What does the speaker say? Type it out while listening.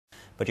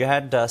But you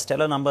had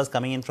stellar numbers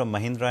coming in from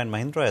Mahindra and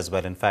Mahindra as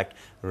well. In fact,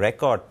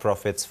 record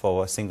profits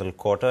for a single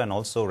quarter and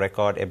also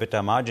record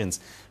EBITDA margins.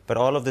 But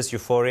all of this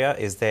euphoria,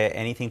 is there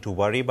anything to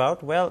worry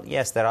about? Well,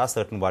 yes, there are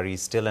certain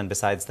worries still. And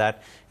besides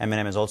that,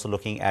 M&M is also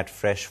looking at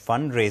fresh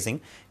fundraising.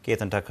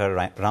 Ketan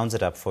Thakkar rounds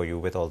it up for you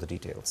with all the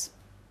details.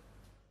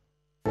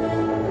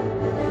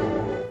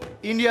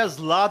 India's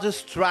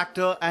largest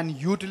tractor and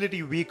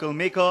utility vehicle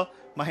maker,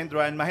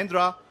 Mahindra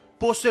Mahindra,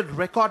 posted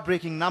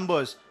record-breaking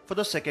numbers for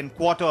the second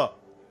quarter.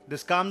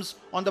 This comes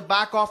on the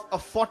back of a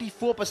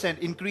 44%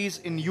 increase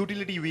in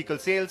utility vehicle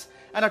sales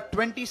and a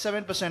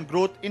 27%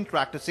 growth in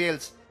tractor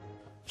sales.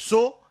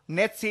 So,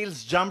 net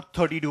sales jumped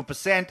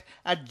 32%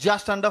 at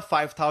just under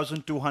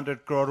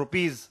 5,200 crore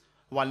rupees,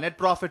 while net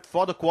profit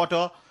for the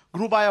quarter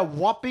grew by a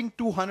whopping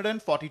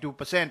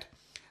 242%.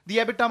 The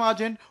EBITDA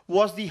margin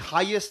was the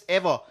highest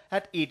ever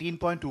at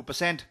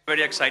 18.2%.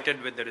 Very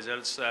excited with the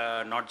results,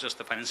 not just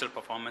the financial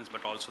performance,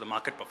 but also the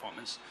market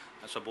performance.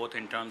 So both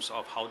in terms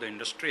of how the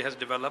industry has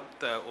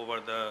developed over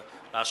the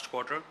last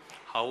quarter,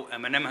 how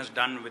M&M has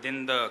done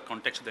within the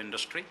context of the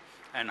industry,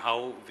 and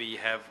how we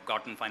have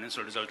gotten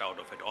financial result out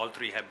of it. All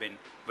three have been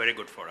very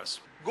good for us.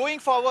 Going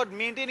forward,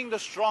 maintaining the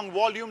strong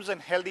volumes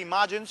and healthy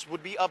margins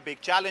would be a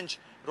big challenge.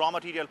 Raw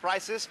material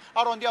prices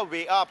are on their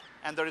way up,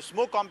 and there is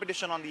more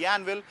competition on the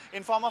anvil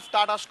in form of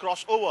Tata's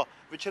crossover,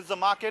 which hits the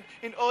market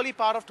in early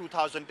part of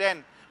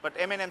 2010. But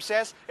M&M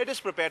says it is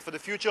prepared for the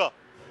future.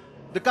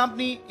 The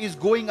company is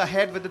going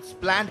ahead with its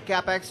planned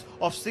capex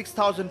of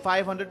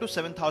 6,500 to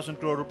 7,000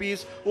 crore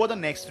rupees over the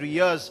next 3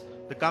 years.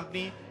 The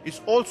company is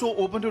also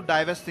open to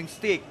divesting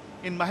stake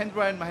in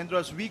Mahindra &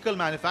 Mahindra's vehicle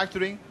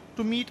manufacturing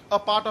to meet a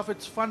part of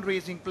its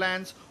fundraising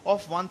plans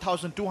of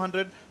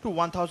 1,200 to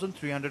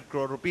 1,300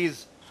 crore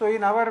rupees. So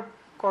in our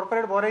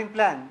corporate borrowing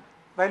plan,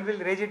 while we'll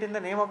raise it in the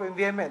name of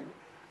MVML,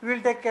 we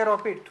will take care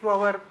of it through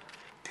our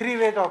three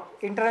ways of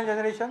internal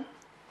generation,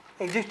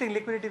 existing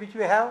liquidity which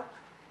we have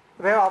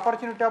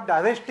opportunity of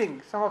divesting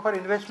some of our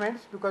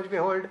investments because we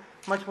hold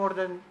much more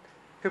than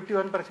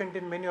 51%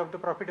 in many of the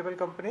profitable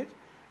companies.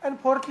 And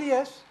fourthly,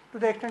 yes, to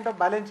the extent of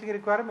balancing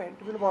requirement,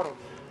 we will borrow.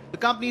 The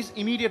company's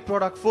immediate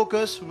product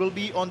focus will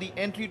be on the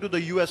entry to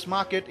the US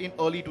market in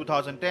early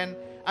 2010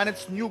 and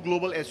its new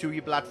global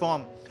SUV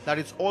platform that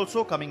is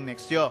also coming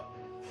next year.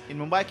 In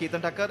Mumbai,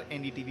 Ketan Thakkar,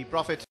 NDTV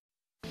Profit.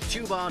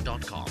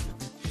 Tuba.com